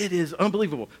 it is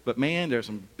unbelievable. But man, there's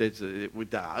some, we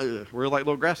die. We're like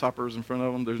little grasshoppers in front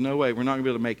of them. There's no way. We're not going to be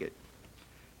able to make it.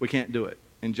 We can't do it.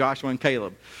 And Joshua and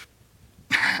Caleb,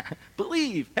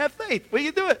 believe, have faith. We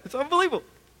can do it. It's unbelievable.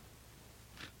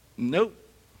 Nope.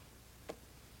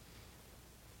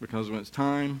 Because when it's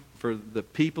time for the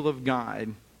people of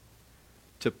God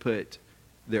to put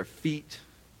their feet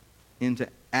into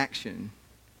action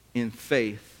in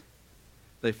faith,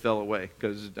 they fell away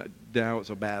because now it's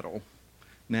a battle.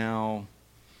 Now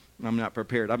I'm not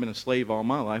prepared. I've been a slave all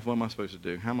my life. What am I supposed to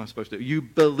do? How am I supposed to do? You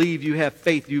believe, you have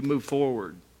faith, you move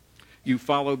forward. You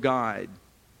follow God.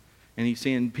 And he's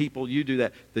saying, people, you do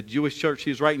that. The Jewish church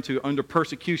he was writing to under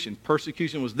persecution.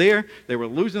 Persecution was there. They were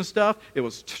losing stuff. It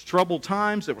was troubled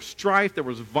times. There was strife. There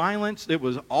was violence. It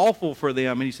was awful for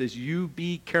them. And he says, you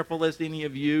be careful lest any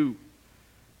of you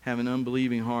have an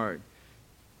unbelieving heart.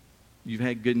 You've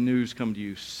had good news come to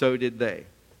you. So did they.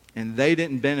 And they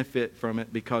didn't benefit from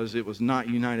it because it was not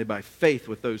united by faith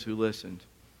with those who listened.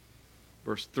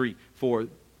 Verse 3, for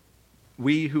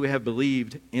we who have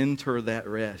believed enter that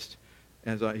rest,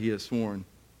 as he has sworn.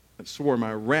 I swore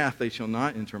my wrath, they shall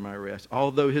not enter my rest.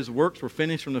 Although his works were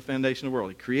finished from the foundation of the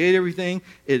world. He created everything.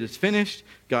 It is finished.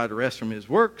 God rests from his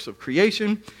works of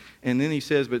creation. And then he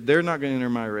says, but they're not going to enter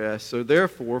my rest. So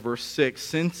therefore, verse 6,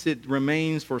 since it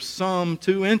remains for some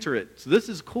to enter it. So this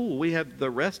is cool. We have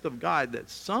the rest of God that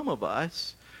some of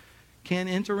us can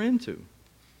enter into.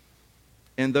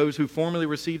 And those who formerly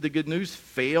received the good news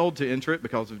failed to enter it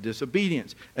because of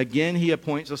disobedience. Again, he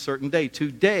appoints a certain day.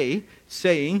 Today,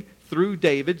 saying, through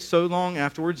David, so long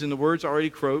afterwards, in the words already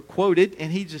quoted,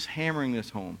 and he's just hammering this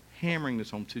home.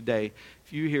 Today,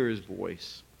 if you hear his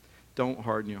voice, don't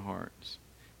harden your hearts.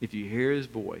 If you hear his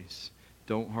voice,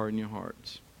 don't harden your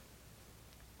hearts.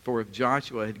 For if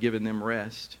Joshua had given them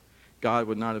rest, God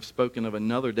would not have spoken of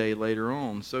another day later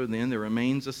on. So then there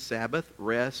remains a Sabbath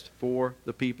rest for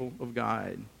the people of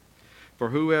God. For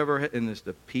whoever, and this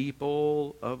the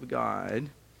people of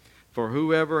God, for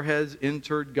whoever has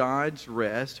entered God's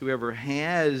rest, whoever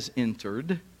has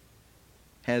entered,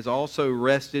 has also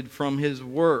rested from his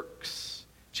works,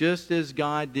 just as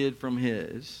God did from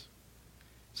his.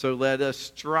 So let us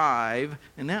strive,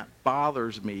 and that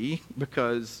bothers me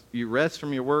because you rest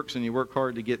from your works and you work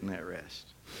hard to get in that rest.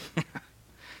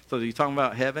 So are you talking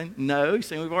about heaven? No, he's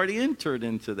saying we've already entered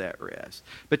into that rest.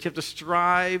 But you have to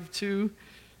strive to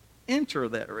enter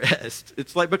that rest.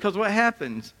 It's like, because what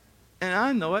happens, and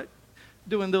I know it,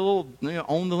 doing the little,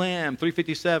 on the lamb,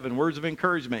 357, words of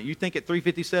encouragement. You think at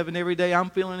 357 every day I'm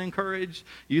feeling encouraged?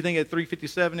 You think at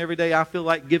 357 every day I feel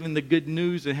like giving the good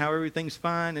news and how everything's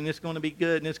fine and it's going to be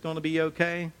good and it's going to be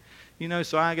okay?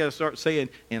 So I got to start saying,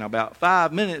 in about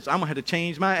 5 minutes, I'm going to have to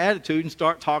change my attitude and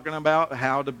start talking about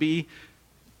how to be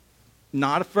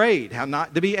not afraid, how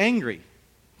not to be angry.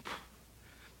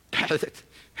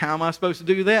 How am I supposed to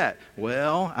do that?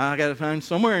 Well, I got to find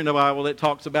somewhere in the Bible that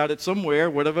talks about it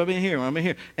somewhere. What have I been here? I'm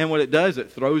here. And what it does,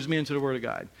 it throws me into the Word of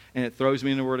God. And it throws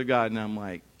me in the Word of God, and I'm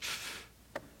like,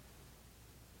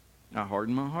 I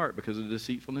hardened my heart because of the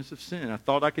deceitfulness of sin. I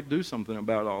thought I could do something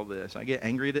about all this. I get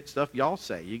angry at stuff y'all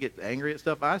say. You get angry at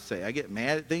stuff I say. I get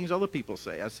mad at things other people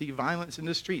say. I see violence in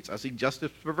the streets. I see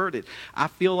justice perverted. I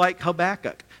feel like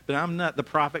Habakkuk, but I'm not the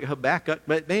prophet Habakkuk.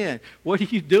 But man, what are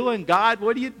you doing, God?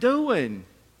 What are you doing?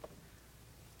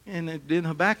 And then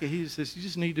Habakkuk, he says, you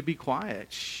just need to be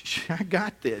quiet. Shh, I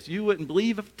got this. You wouldn't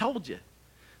believe if I told you.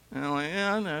 And I'm like,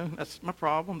 yeah, I know. That's my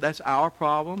problem. That's our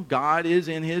problem. God is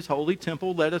in his holy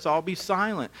temple. Let us all be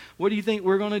silent. What do you think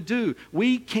we're going to do?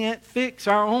 We can't fix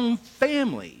our own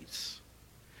families.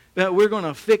 But we're going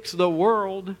to fix the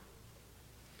world.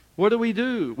 What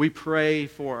do? We pray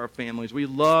for our families. We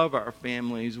love our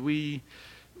families. We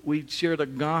share the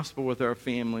gospel with our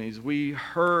families. We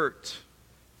hurt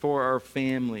for our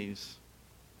families.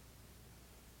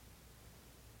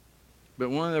 But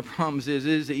one of the problems is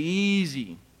it is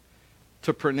easy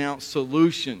to pronounce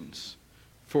solutions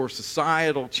for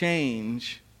societal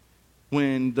change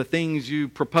when the things you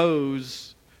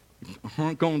propose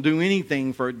aren't going to do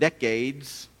anything for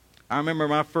decades. I remember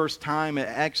my first time at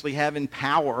actually having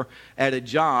power at a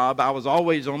job. I was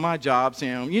always on my job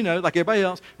saying, like everybody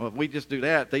else, well, if we just do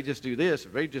that, they just do this,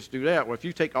 if they just do that. Well, if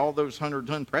you take all those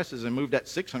 100-ton presses and move that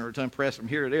 600-ton press from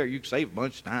here to there, you can save a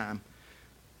bunch of time.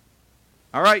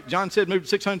 All right, John said move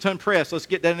 600-ton press. Let's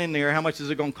get that in there. How much is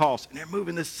it going to cost? And they're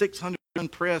moving this 600-ton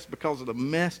press because of the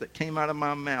mess that came out of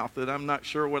my mouth that I'm not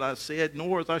sure what I said,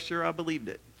 nor was I sure I believed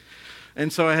it.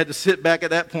 And so I had to sit back at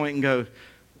that point and go,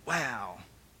 wow,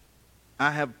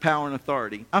 I have power and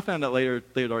authority. I found out later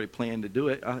they had already planned to do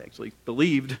it. I actually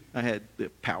believed I had the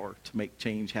power to make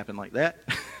change happen like that.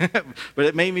 But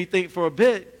it made me think for a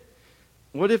bit,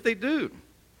 what if they do?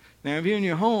 Now, if you're in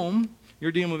your home,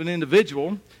 you're dealing with an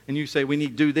individual, and you say, we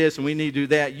need to do this and we need to do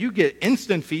that, you get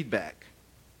instant feedback.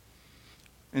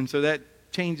 And so that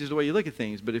changes the way you look at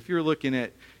things. But if you're looking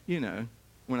at,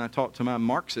 when I talk to my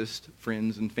Marxist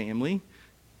friends and family,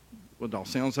 well, it all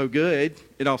sounds so good.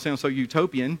 It all sounds so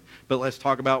utopian. But let's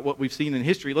talk about what we've seen in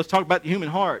history. Let's talk about the human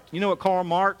heart. You know what Karl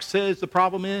Marx says the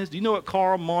problem is? Do you know what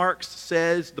Karl Marx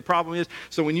says the problem is?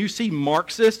 So when you see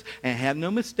Marxists, and have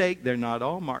no mistake, they're not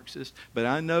all Marxists, but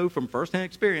I know from firsthand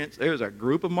experience, there's a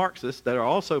group of Marxists that are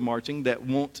also marching that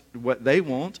want what they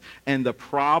want. And the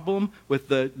problem with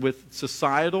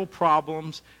societal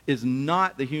problems is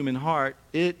not the human heart.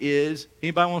 It is,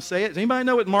 anybody want to say it? Does anybody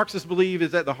know what Marxists believe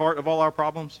is at the heart of all our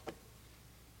problems?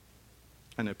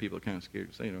 I know people are kind of scared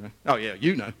to say it, right? Oh,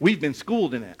 yeah, We've been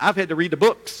schooled in it. I've had to read the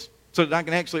books so that I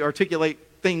can actually articulate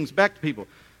things back to people.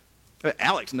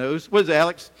 Alex knows. What is it,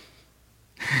 Alex?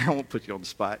 I won't put you on the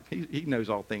spot. He knows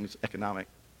all things economic.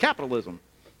 Capitalism,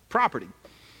 property,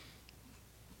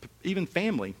 even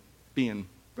family being...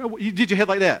 Did your head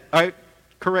like that? All right,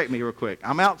 correct me real quick.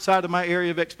 I'm outside of my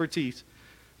area of expertise.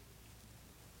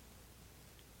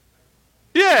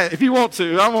 Yeah, if you want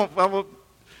to. I won't.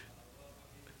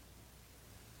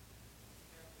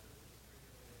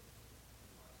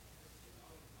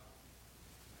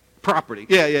 Property.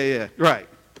 Yeah. Right.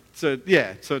 So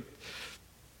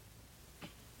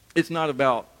it's not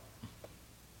about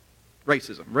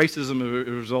racism. Racism is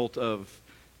a result of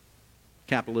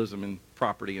capitalism and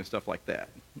property and stuff like that.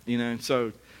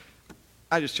 So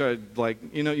I just tried,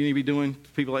 you need to be doing to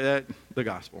people like that? The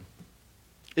gospel.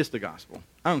 It's the gospel.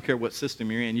 I don't care what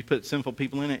system you're in. You put sinful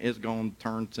people in it, it's going to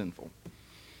turn sinful.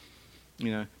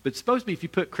 But it's supposed to be, if you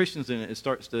put Christians in it, it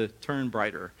starts to turn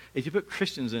brighter. If you put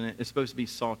Christians in it, it's supposed to be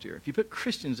saltier. If you put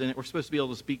Christians in it, we're supposed to be able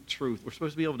to speak truth. We're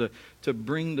supposed to be able to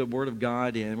bring the Word of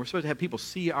God in. We're supposed to have people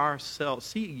see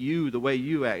you the way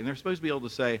you act. And they're supposed to be able to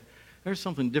say, there's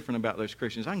something different about those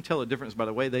Christians. I can tell a difference by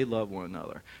the way they love one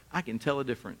another. I can tell a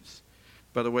difference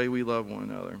by the way we love one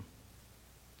another.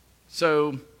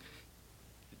 So,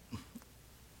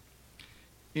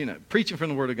 preaching from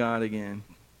the Word of God again.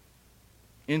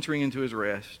 Entering into his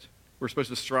rest. We're supposed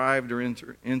to strive to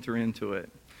enter into it.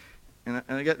 And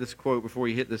I got this quote before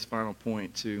you hit this final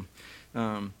point too.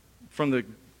 From the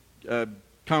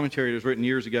commentary that was written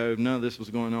years ago. None of this was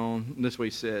going on. This way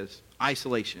he says,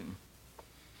 isolation.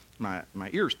 My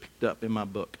ears picked up in my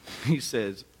book. He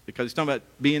says, because he's talking about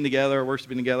being together,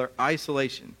 worshiping together,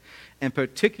 isolation. And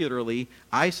particularly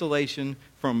isolation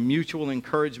from mutual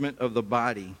encouragement of the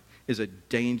body is a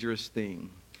dangerous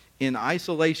thing. In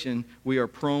isolation, we are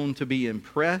prone to be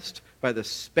impressed by the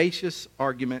specious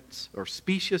arguments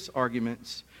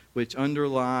which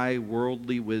underlie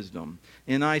worldly wisdom.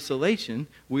 In isolation,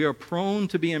 we are prone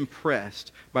to be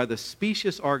impressed by the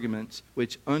specious arguments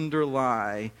which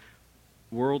underlie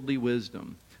worldly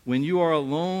wisdom. When you are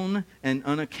alone and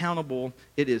unaccountable,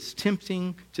 it is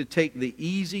tempting to take the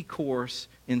easy course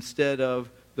instead of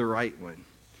the right one.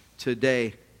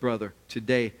 Today, brother,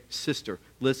 today, sister,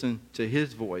 listen to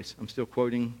his voice. I'm still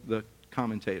quoting the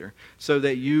commentator. So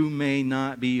that you may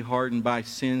not be hardened by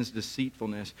sin's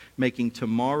deceitfulness, making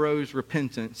tomorrow's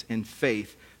repentance and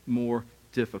faith more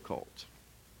difficult.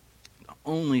 The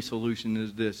only solution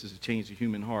is this, is to change the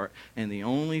human heart. And the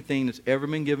only thing that's ever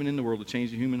been given in the world to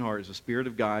change the human heart is the Spirit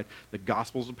of God. The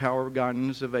gospel is the power of God and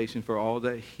the salvation for all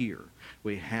that hear.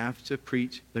 We have to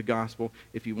preach the gospel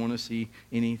if you want to see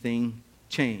anything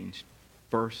changed.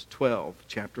 Verse 12,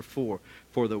 chapter 4.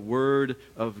 For the word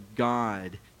of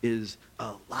God is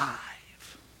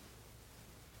alive.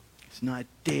 It's not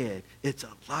dead. It's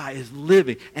alive. It's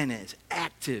living. And it's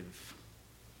active.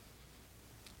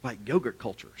 Like yogurt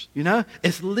cultures, you know?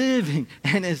 It's living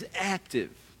and it's active.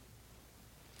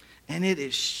 And it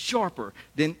is sharper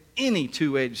than any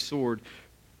two-edged sword,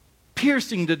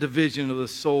 piercing the division of the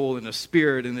soul and the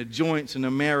spirit and the joints and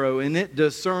the marrow, and it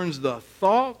discerns the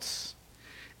thoughts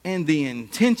and the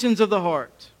intentions of the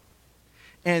heart.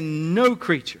 And no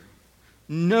creature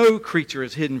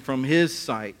is hidden from his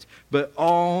sight, but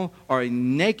all are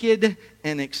naked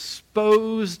and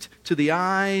exposed to the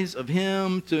eyes of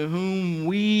him to whom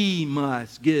we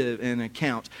must give an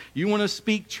account. You want to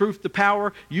speak truth to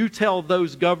power? You tell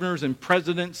those governors and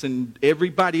presidents and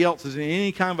everybody else is in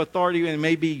any kind of authority, and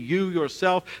maybe you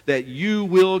yourself, that you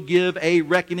will give a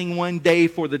reckoning one day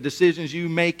for the decisions you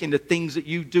make and the things that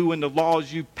you do and the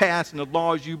laws you pass and the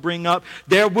laws you bring up.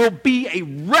 There will be a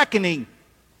reckoning.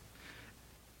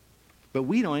 But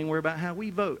we don't even worry about how we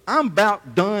vote. I'm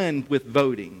about done with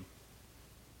voting.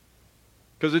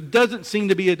 Because it doesn't seem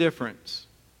to be a difference.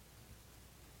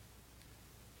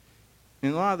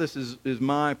 And a lot of this is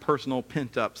my personal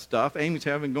pent-up stuff. Amy's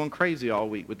having gone crazy all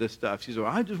week with this stuff. She's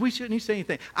like, we shouldn't even say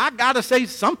anything. I got to say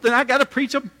something. I got to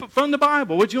preach from the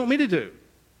Bible. What do you want me to do?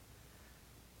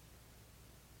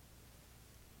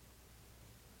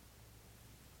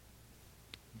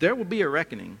 There will be a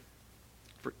reckoning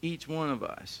for each one of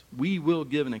us. We will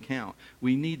give an account.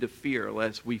 We need to fear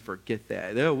lest we forget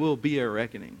that. There will be a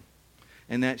reckoning.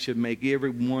 And that should make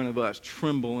every one of us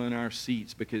tremble in our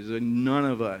seats, because none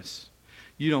of us,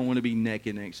 you don't want to be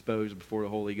naked and exposed before the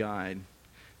holy God.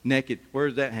 Naked, where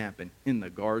does that happen? In the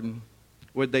garden.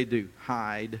 What did they do?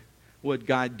 Hide. What did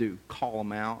God do? Call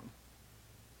them out.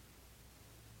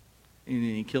 And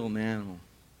then he killed an animal.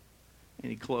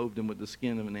 And he clothed them with the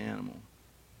skin of an animal.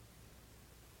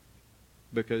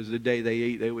 Because the day they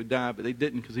ate, they would die, but they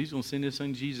didn't, because he's going to send his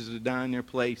son Jesus to die in their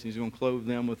place, and he's going to clothe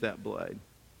them with that blood.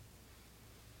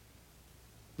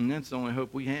 And that's the only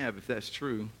hope we have, if that's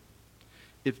true.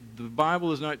 If the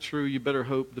Bible is not true, you better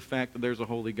hope the fact that there's a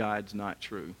holy God is not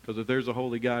true. Because if there's a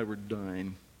holy God, we're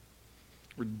done.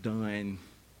 We're done.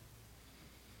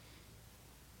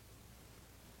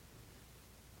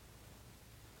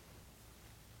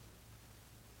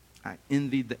 I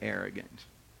envied the arrogant.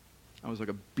 I was like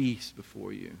a beast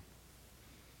before you.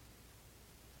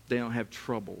 They don't have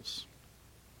troubles.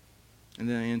 And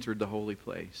then I entered the holy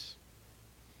place.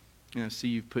 And I see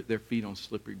you've put their feet on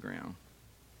slippery ground.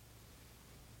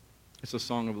 It's a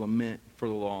song of lament for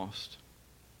the lost.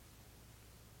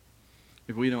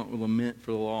 If we don't lament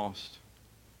for the lost,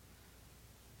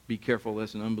 be careful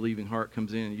lest an unbelieving heart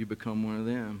comes in and you become one of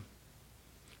them.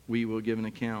 We will give an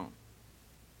account.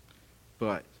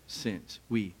 But since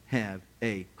we have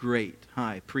a great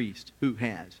high priest who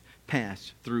has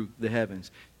passed through the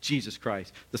heavens, Jesus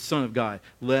Christ, the Son of God,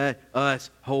 let us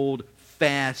hold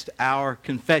fast our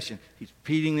confession. He's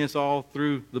repeating this all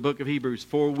through the book of Hebrews.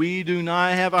 For we do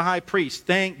not have a high priest,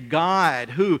 thank God,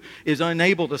 who is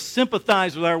unable to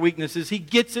sympathize with our weaknesses. He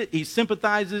gets it. He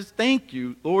sympathizes. Thank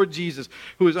you, Lord Jesus,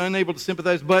 who is unable to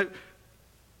sympathize, but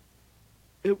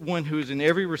one who is in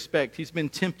every respect, he's been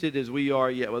tempted as we are,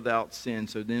 yet without sin.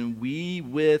 So then we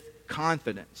with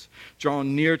confidence draw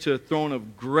near to the throne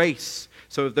of grace.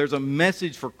 So if there's a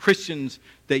message for Christians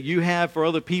that you have for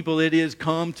other people, it is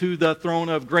come to the throne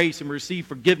of grace and receive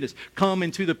forgiveness. Come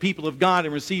into the people of God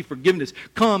and receive forgiveness.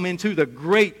 Come into the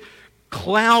great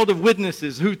cloud of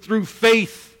witnesses who through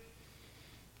faith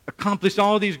accomplished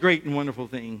all these great and wonderful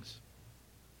things.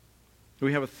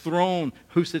 We have a throne.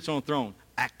 Who sits on a throne?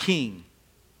 A king.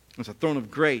 It's a throne of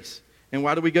grace. And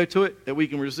why do we go to it? That we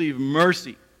can receive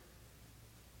mercy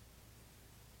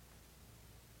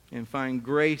and find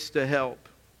grace to help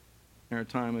in our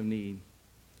time of need.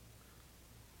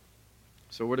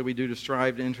 So what do we do to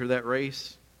strive to enter that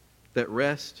race, that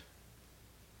rest?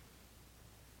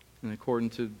 And according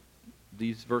to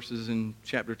these verses in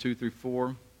chapter 2 through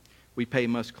 4, we pay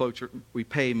much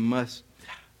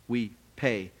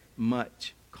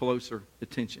closer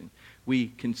attention. We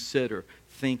consider,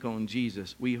 think on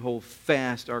Jesus. We hold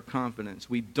fast our confidence.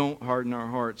 We don't harden our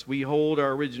hearts. We hold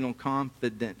our original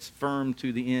confidence firm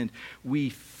to the end. We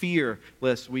fear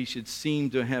lest we should seem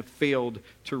to have failed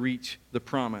to reach the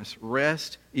promise.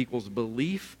 Rest equals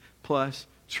belief plus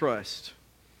trust.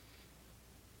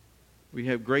 We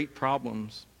have great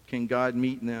problems. Can God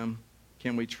meet them?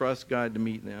 Can we trust God to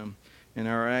meet them? And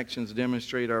our actions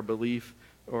demonstrate our belief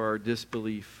or our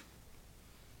disbelief.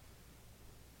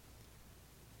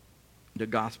 The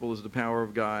gospel is the power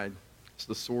of God. It's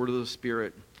the sword of the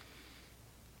Spirit.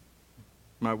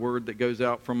 My word that goes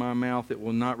out from my mouth, it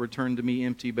will not return to me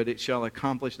empty, but it shall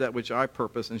accomplish that which I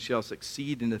purpose and shall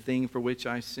succeed in the thing for which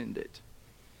I send it.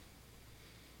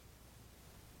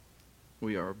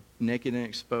 We are naked and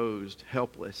exposed,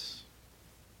 helpless,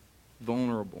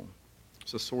 vulnerable.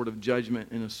 It's a sword of judgment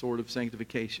and a sword of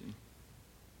sanctification.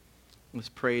 Let's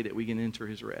pray that we can enter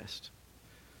his rest.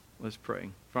 Let's pray.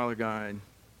 Father God,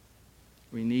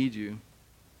 we need you.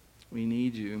 We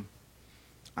need you.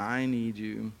 I need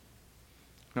you.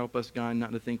 Help us, God,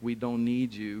 not to think we don't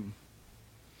need you.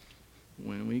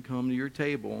 When we come to your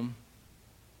table,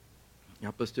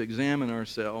 help us to examine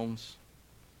ourselves,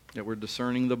 that we're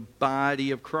discerning the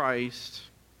body of Christ,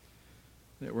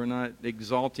 that we're not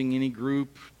exalting any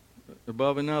group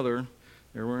above another,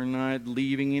 that we're not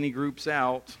leaving any groups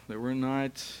out, that we're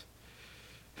not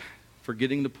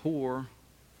forgetting the poor.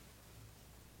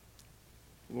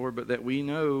 Lord, but that we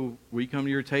know we come to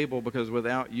your table because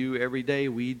without you every day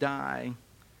we die.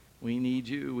 We need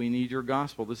you. We need your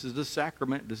gospel. This is the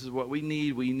sacrament. This is what we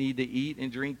need. We need to eat and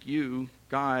drink you.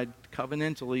 God,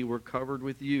 covenantally, we're covered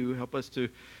with you. Help us to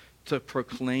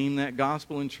proclaim that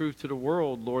gospel and truth to the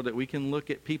world, Lord, that we can look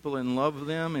at people and love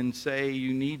them and say,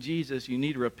 you need Jesus. You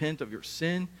need to repent of your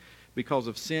sin. Because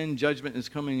of sin, judgment is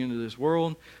coming into this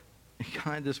world. And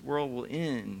God, this world will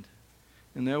end.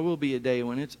 And there will be a day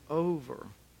when it's over.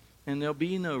 And there'll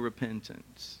be no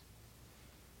repentance.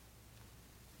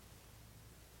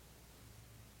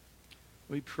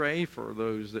 We pray for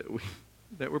those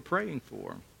that we're praying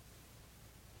for.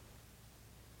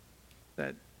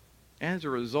 That as a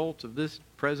result of this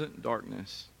present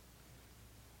darkness,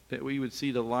 that we would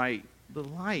see the light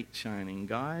shining,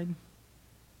 God,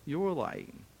 your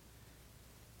light.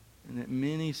 And that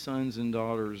many sons and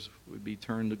daughters would be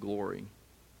turned to glory.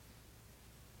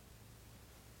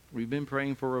 We've been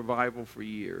praying for revival for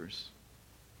years.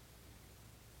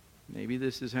 Maybe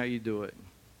this is how you do it.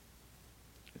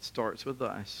 It starts with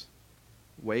us.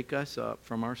 Wake us up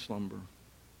from our slumber.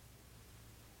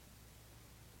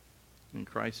 In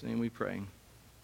Christ's name we pray.